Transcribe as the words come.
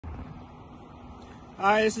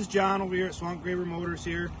Hi, this is John over here at Swamp Graver Motors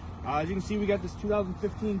here. As you can see, we got this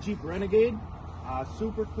 2015 Jeep Renegade.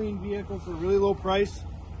 Super clean vehicle for a really low price,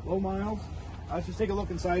 low miles. Let's just take a look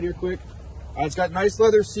inside here quick. It's got nice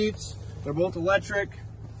leather seats. They're both electric,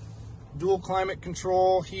 dual climate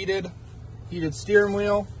control, heated steering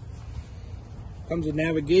wheel. Comes with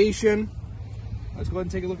navigation. Let's go ahead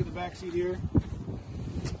and take a look at the back seat here.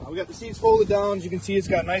 We got the seats folded down. As you can see, it's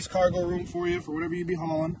got nice cargo room for you for whatever you'd be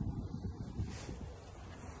hauling.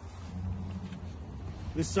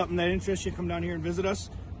 If this is something that interests you, come down here and visit us.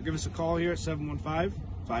 Or give us a call here at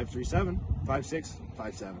 715-537-5657.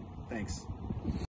 Thanks.